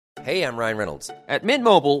Hey, I'm Ryan Reynolds. At Mint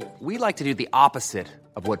Mobile, we like to do the opposite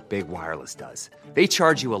of what Big Wireless does. They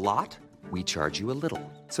charge you a lot, we charge you a little.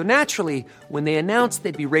 So naturally, when they announced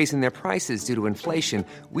they'd be raising their prices due to inflation,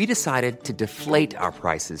 we decided to deflate our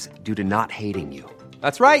prices due to not hating you.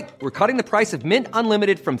 That's right. We're cutting the price of Mint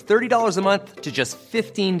Unlimited from $30 a month to just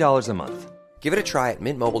 $15 a month. Give it a try at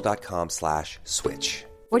mintmobile.com/switch.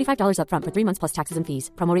 $45 up front for 3 months plus taxes and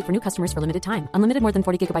fees. Promo rate for new customers for limited time. Unlimited more than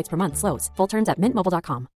 40 gigabytes per month. Slows full terms at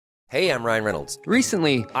mintmobile.com. Hey, I'm Ryan Reynolds.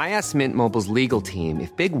 Recently, I asked Mint Mobile's legal team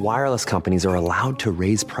if big wireless companies are allowed to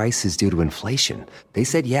raise prices due to inflation. They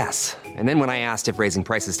said yes. And then when I asked if raising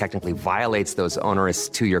prices technically violates those onerous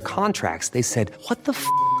 2-year contracts, they said, "What the f***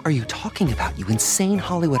 are you talking about, you insane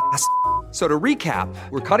Hollywood ass?" So to recap,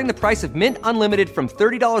 we're cutting the price of Mint Unlimited from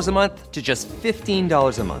 $30 a month to just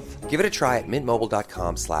 $15 a month. Give it a try at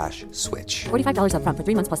mintmobile.com/switch. $45 up front for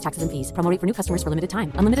 3 months plus taxes and fees. Promo rate for new customers for limited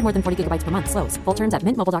time. Unlimited more than 40 gigabytes per month. Slows full terms at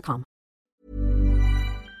mintmobile.com.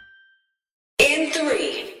 In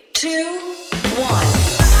 3, 2, 1.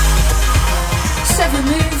 7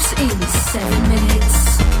 moves in 7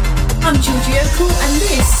 minutes. I'm Georgie Okell and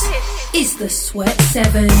this is the Sweat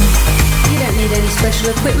 7. You don't need any special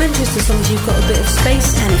equipment, just as long as you've got a bit of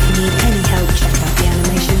space, and if you need any help, check out the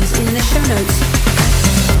animations in the show notes.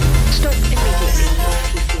 Stop immediately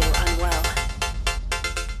if you feel unwell.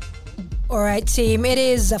 Alright team, it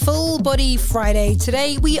is a full body Friday.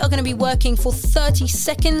 Today we are going to be working for 30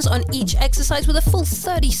 seconds on each exercise with a full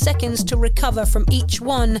 30 seconds to recover from each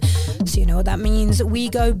one. So you know what that means. We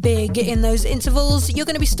go big in those intervals. You're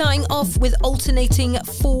going to be starting off with alternating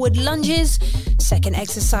forward lunges. Second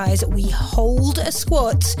exercise, we hold a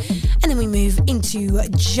squat, and then we move into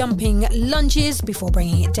jumping lunges before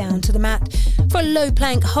bringing it down to the mat for a low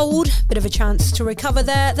plank hold. Bit of a chance to recover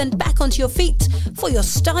there. Then back onto your feet for your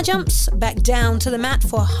star jumps. Back down to the mat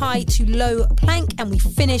for high to low plank, and we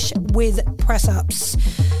finish with press-ups.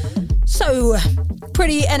 So,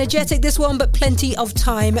 pretty energetic this one, but plenty of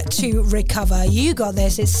time to recover. You got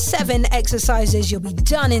this. It's 7 exercises. You'll be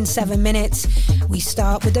done in 7 minutes. We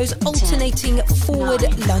start with those alternating 10, forward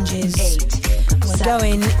 9, lunges. 8, We're 7,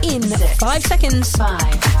 going in 6, 5 seconds. 5,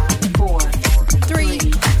 4, 3,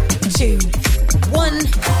 2, 1.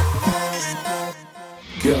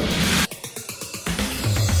 Go.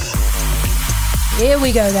 Here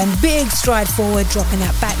we go then. Big stride forward, dropping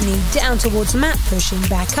that back knee down towards the mat, pushing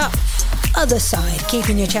back up. Other side,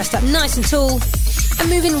 keeping your chest up nice and tall, and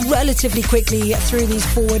moving relatively quickly through these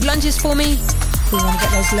forward lunges for me. We want to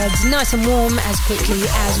get those legs nice and warm as quickly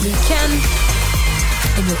as we can.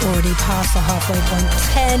 And you're already past the halfway point.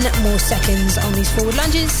 10 more seconds on these forward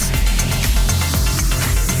lunges.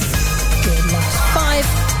 Good, last 5,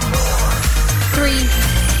 3,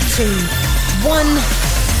 2, 1.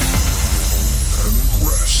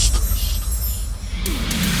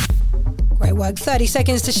 Great work. 30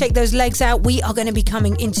 seconds to shake those legs out. We are going to be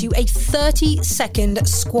coming into a 30-second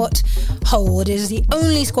squat hold. It is the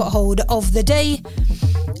only squat hold of the day.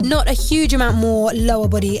 Not a huge amount more lower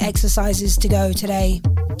body exercises to go today,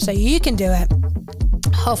 so you can do it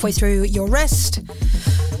halfway through your rest.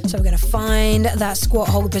 So we're going to find that squat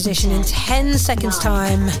hold position in 10 seconds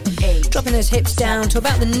time. 8, dropping those hips down to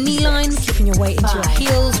about the knee line, keeping your weight into your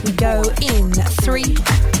heels. We go in 3,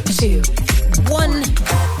 2, 1.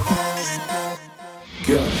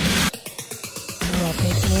 Go. Drop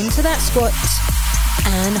it into that squat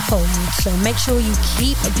and hold. So make sure you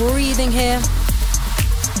keep breathing here.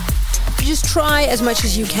 Just try as much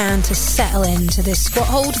as you can to settle into this squat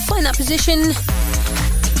hold. Find that position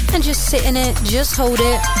and just sit in it. Just hold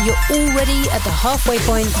it. You're already at the halfway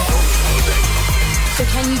point. So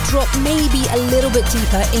can you drop maybe a little bit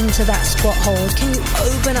deeper into that squat hold? Can you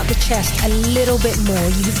open up the chest a little bit more?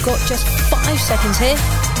 You've got just 5 seconds here.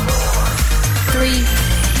 3,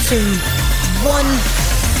 2, 1.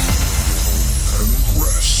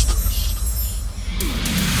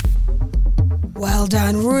 Well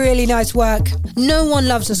done. Really nice work. No one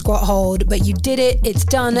loves a squat hold, but you did it. It's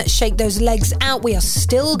done. Shake those legs out. We are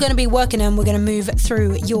still going to be working them. We're going to move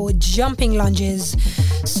through your jumping lunges.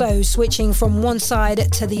 So switching from one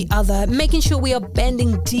side to the other, making sure we are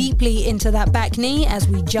bending deeply into that back knee as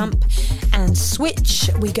we jump and switch.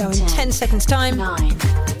 We go in 10 seconds time. 9,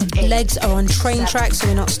 8, legs are on train track, so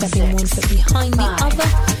we're not stepping 6, 1 foot behind 5, the other.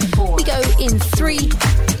 4, we go in 3,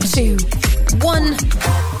 2, 1.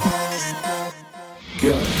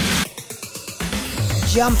 Go.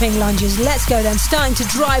 Jumping lunges. Let's go then. Starting to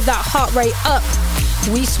drive that heart rate up.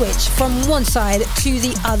 We switch from one side to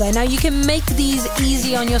the other. Now you can make these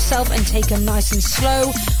easy on yourself and take them nice and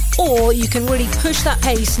slow, or you can really push that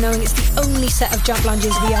pace knowing it's the only set of jump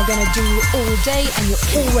lunges we are going to do all day and you're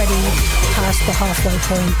already past the halfway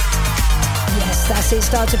point. Yes, that's it.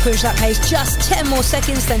 Start to push that pace. Just 10 more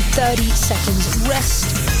seconds, then 30 seconds rest.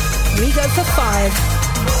 We go for 5,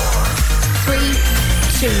 3,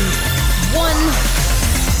 2, 1.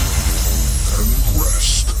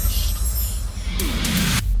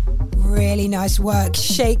 Really nice work.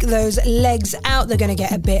 Shake those legs out. They're going to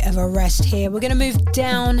get a bit of a rest here. We're going to move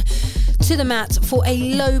down to the mat for a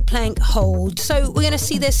low plank hold. So we're going to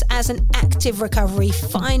see this as an active recovery,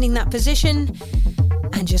 finding that position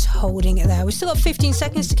and just holding it there. We've still got 15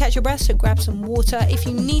 seconds to catch your breath, so grab some water if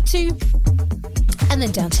you need to. And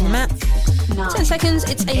then down to the mat. 10 seconds,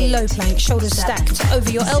 it's a low plank, shoulders stacked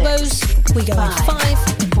over your elbows. We go in 5,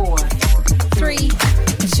 4, 3,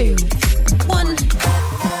 2, 1.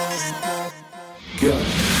 Go.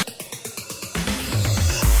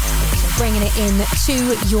 Bringing it in to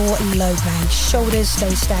your low plank. Shoulders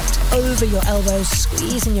stay stacked over your elbows,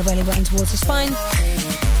 squeezing your belly button towards the spine.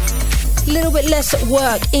 A little bit less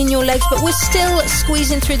work in your legs, but we're still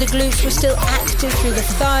squeezing through the glutes. We're still active through the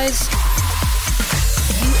thighs.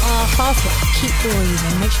 You are halfway. Keep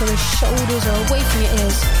breathing. Make sure the shoulders are away from your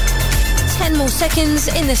ears. 10 more seconds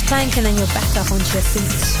in this plank, and then you're back up onto your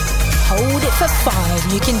feet. Hold it for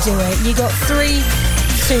 5. You can do it. You got 3,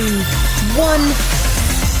 2,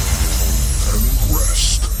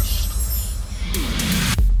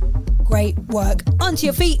 1. Great work. Onto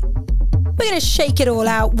your feet. We're going to shake it all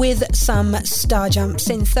out with some star jumps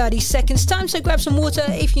in 30 seconds time. So grab some water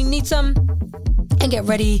if you need some and get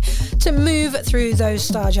ready to move through those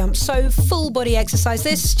star jumps. So full body exercise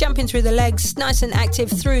this, jumping through the legs, nice and active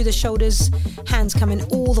through the shoulders, hands coming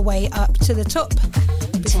all the way up to the top.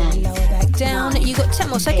 Before we lower back down, 9, you got 10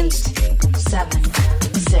 more seconds. 8, 7,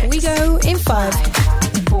 6. Here we go in 5,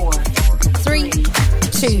 4, 3,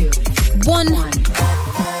 2, 1.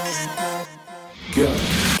 Go.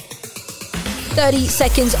 30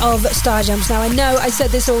 seconds of star jumps. Now I know I said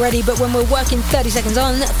this already, but when we're working 30 seconds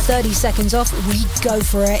on, 30 seconds off, we go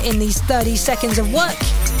for it in these 30 seconds of work.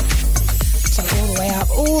 So all the way up,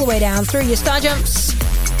 all the way down through your star jumps.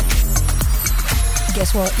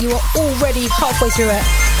 Guess what? You are already halfway through it.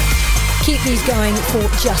 Keep these going for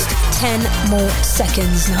just 10 more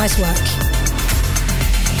seconds. Nice work.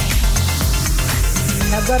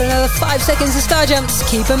 I've got another 5 seconds of star jumps.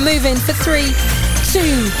 Keep them moving for 3,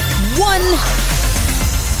 2, 1.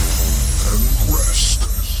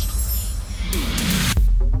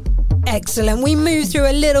 Excellent. We move through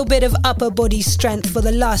a little bit of upper body strength for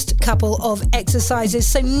the last couple of exercises.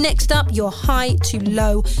 So next up, your high to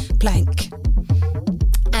low plank.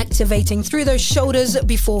 Activating through those shoulders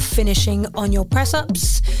before finishing on your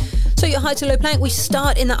press-ups. So your high to low plank, we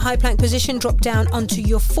start in that high plank position, drop down onto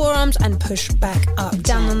your forearms and push back up.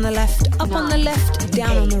 Down on the left, up on the left,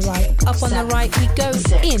 down on the right, up on the right. We go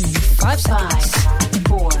in 5 seconds.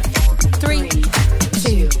 4, 3,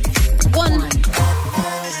 2, 1.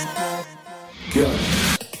 Go.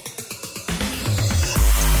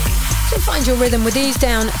 So find your rhythm with these.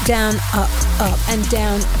 Down, down, up, up, and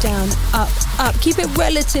down, down, up, up. Keep it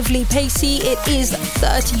relatively pacey. It is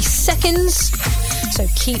 30 seconds. So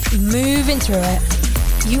keep moving through it.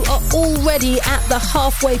 You are already at the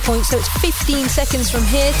halfway point, so it's 15 seconds from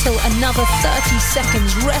here till another 30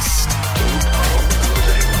 seconds rest.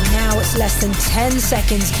 And now it's less than 10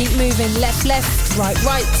 seconds. Keep moving. Left, left, right,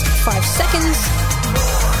 right. 5 seconds.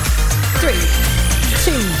 3,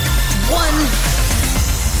 2, 1.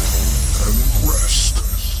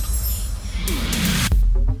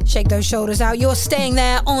 Shake those shoulders out. You're staying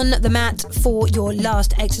there on the mat for your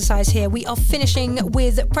last exercise here. We are finishing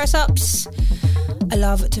with press-ups. I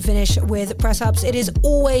love to finish with press-ups. It is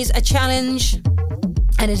always a challenge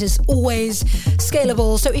and it is always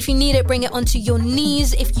scalable. So if you need it, bring it onto your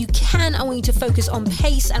knees. If you can, I want you to focus on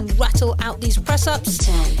pace and rattle out these press-ups.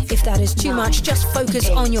 10, if that is too 9, much, just focus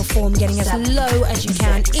 8, on your form, getting as 7, low as you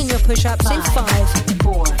can 6, in your push-ups. In 5,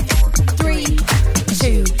 4, 3,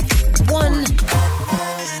 2, 1.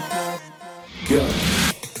 Go.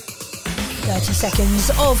 30 seconds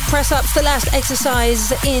of press-ups, the last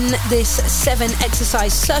exercise in this 7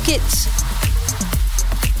 exercise circuit.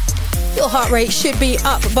 Your heart rate should be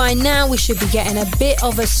up by now. We should be getting a bit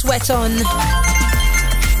of a sweat on.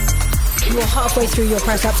 You're halfway through your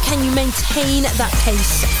press-ups. Can you maintain that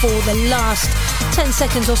pace for the last 10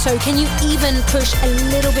 seconds or so? Can you even push a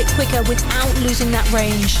little bit quicker without losing that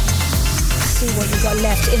range? See what you've got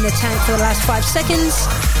left in the tank for the last 5 seconds.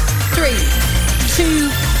 3, 2,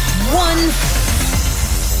 1.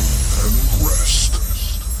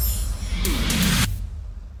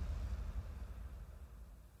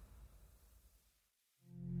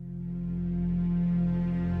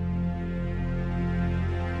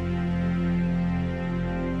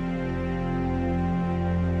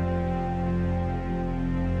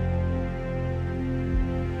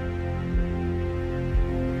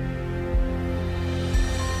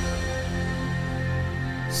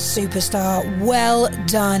 superstar. Well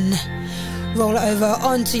done. Roll over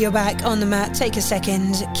onto your back on the mat. Take a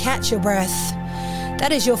second. Catch your breath.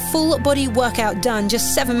 That is your full body workout done.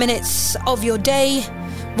 Just 7 minutes of your day.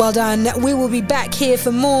 Well done. We will be back here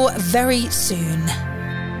for more very soon.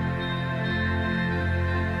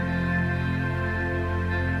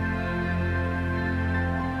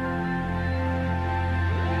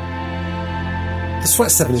 The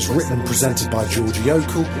Sweat 7 is written and presented by Georgie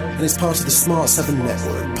Oakle and is part of the Smart 7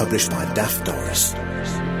 network, published by Daft Doris.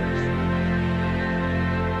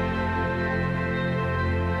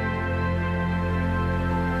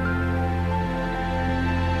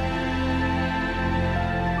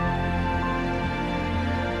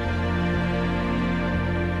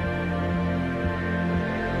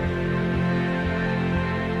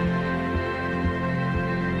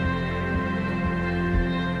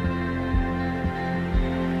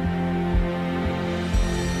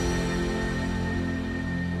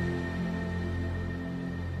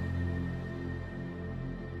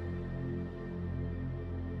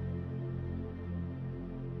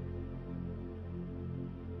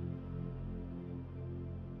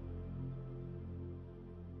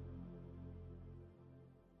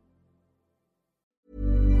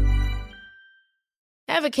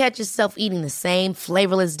 Ever catch yourself eating the same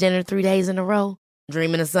flavorless dinner 3 days in a row?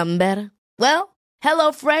 Dreaming of something better? Well,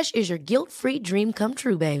 HelloFresh is your guilt-free dream come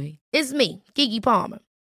true, baby. It's me, Keke Palmer.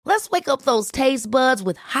 Let's wake up those taste buds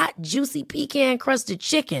with hot, juicy pecan-crusted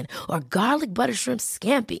chicken or garlic butter shrimp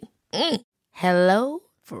scampi. Hello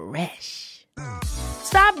Fresh.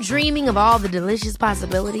 Stop dreaming of all the delicious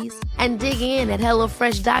possibilities and dig in at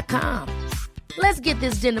HelloFresh.com. Let's get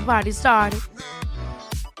this dinner party started.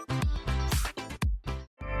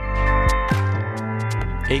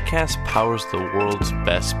 Acast powers the world's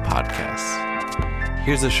best podcasts.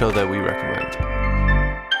 Here's a show that we recommend.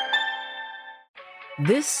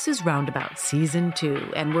 This is Roundabout Season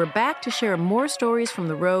 2, and we're back to share more stories from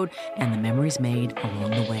the road and the memories made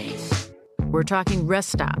along the way. We're talking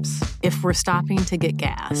rest stops. If we're stopping to get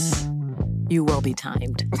gas, you will be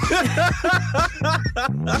timed.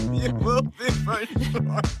 You will be for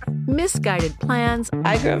sure. Misguided plans.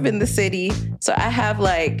 I grew up in the city, so I have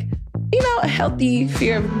a healthy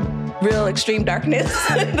fear of real extreme darkness.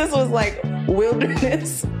 This was like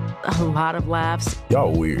wilderness. A lot of laughs.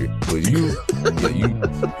 Y'all weird, but you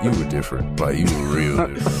were different. Like, you were real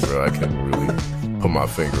different, bro. I can't really put my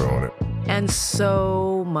finger on it. And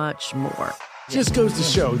so much more. Just goes to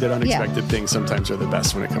show that unexpected things sometimes are the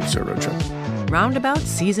best when it comes to a road trip. Roundabout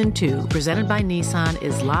Season 2, presented by Nissan,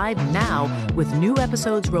 is live now with new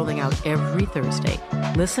episodes rolling out every Thursday.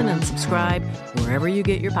 Listen and subscribe wherever you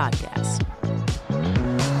get your podcasts.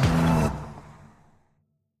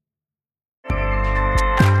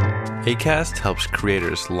 Acast helps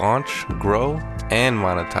creators launch, grow, and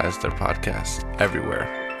monetize their podcasts everywhere.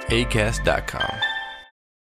 Acast.com.